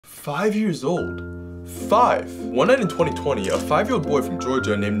5 years old. 5. One night in 2020, a 5-year-old boy from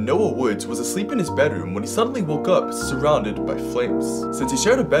Georgia named Noah Woods was asleep in his bedroom when he suddenly woke up surrounded by flames. Since he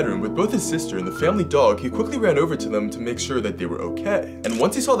shared a bedroom with both his sister and the family dog, he quickly ran over to them to make sure that they were okay. And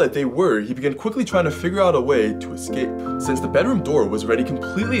once he saw that they were, he began quickly trying to figure out a way to escape. Since the bedroom door was already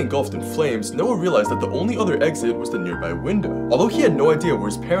completely engulfed in flames, Noah realized that the only other exit was the nearby window. Although he had no idea where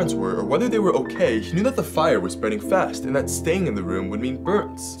his parents were or whether they were okay, he knew that the fire was spreading fast and that staying in the room would mean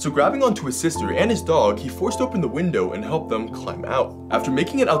burns. So grabbing onto his sister and his dog, he forced open the window and helped them climb out. After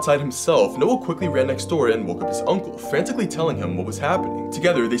making it outside himself, Noah quickly ran next door and woke up his uncle, frantically telling him what was happening.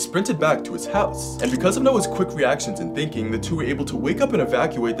 Together, they sprinted back to his house. And because of Noah's quick reactions and thinking, the two were able to wake up and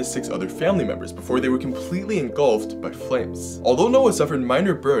evacuate the 6 other family members before they were completely engulfed by flames. Although Noah suffered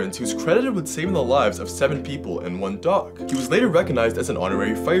minor burns, he was credited with saving the lives of 7 people and 1 dog. He was later recognized as an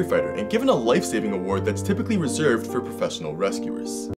honorary firefighter and given a life-saving award that's typically reserved for professional rescuers.